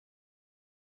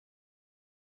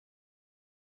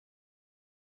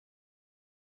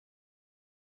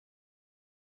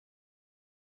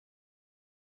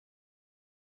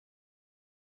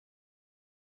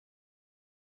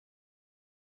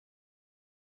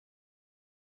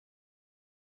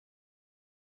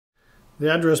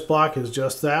The address block is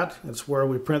just that. It's where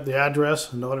we print the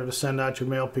address in order to send out your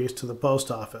mail piece to the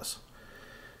post office.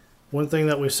 One thing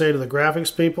that we say to the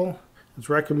graphics people, it's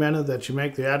recommended that you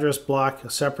make the address block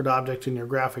a separate object in your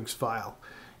graphics file.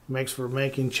 It makes for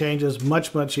making changes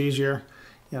much easier,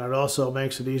 and it also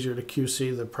makes it easier to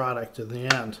QC the product in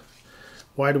the end.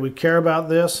 Why do we care about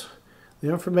this? The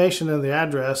information in the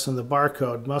address and the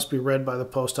barcode must be read by the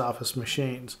post office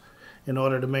machines in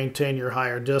order to maintain your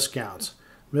higher discounts.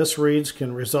 Misreads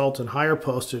can result in higher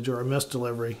postage or a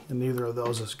misdelivery, and neither of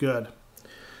those is good.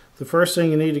 The first thing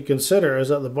you need to consider is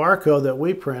that the barcode that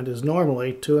we print is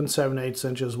normally 2 7/8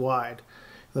 inches wide.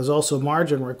 There's also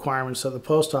margin requirements that the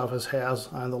post office has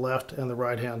on the left and the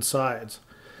right hand sides.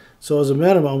 So as a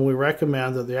minimum, we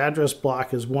recommend that the address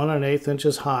block is 1 1/8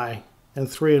 inches high and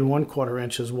 3 1/4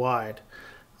 inches wide.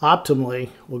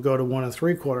 Optimally, we'll go to 1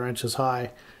 3/4 inches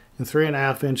high and 3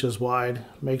 1/2 inches wide.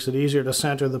 Makes it easier to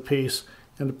center the piece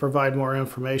and to provide more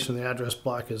information the address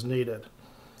block is needed.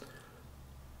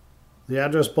 The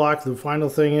address block, the final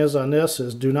thing is on this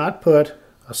is do not put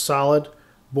a solid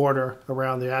border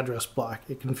around the address block.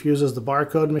 It confuses the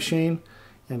barcode machine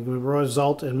and will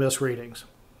result in misreadings.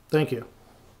 Thank you.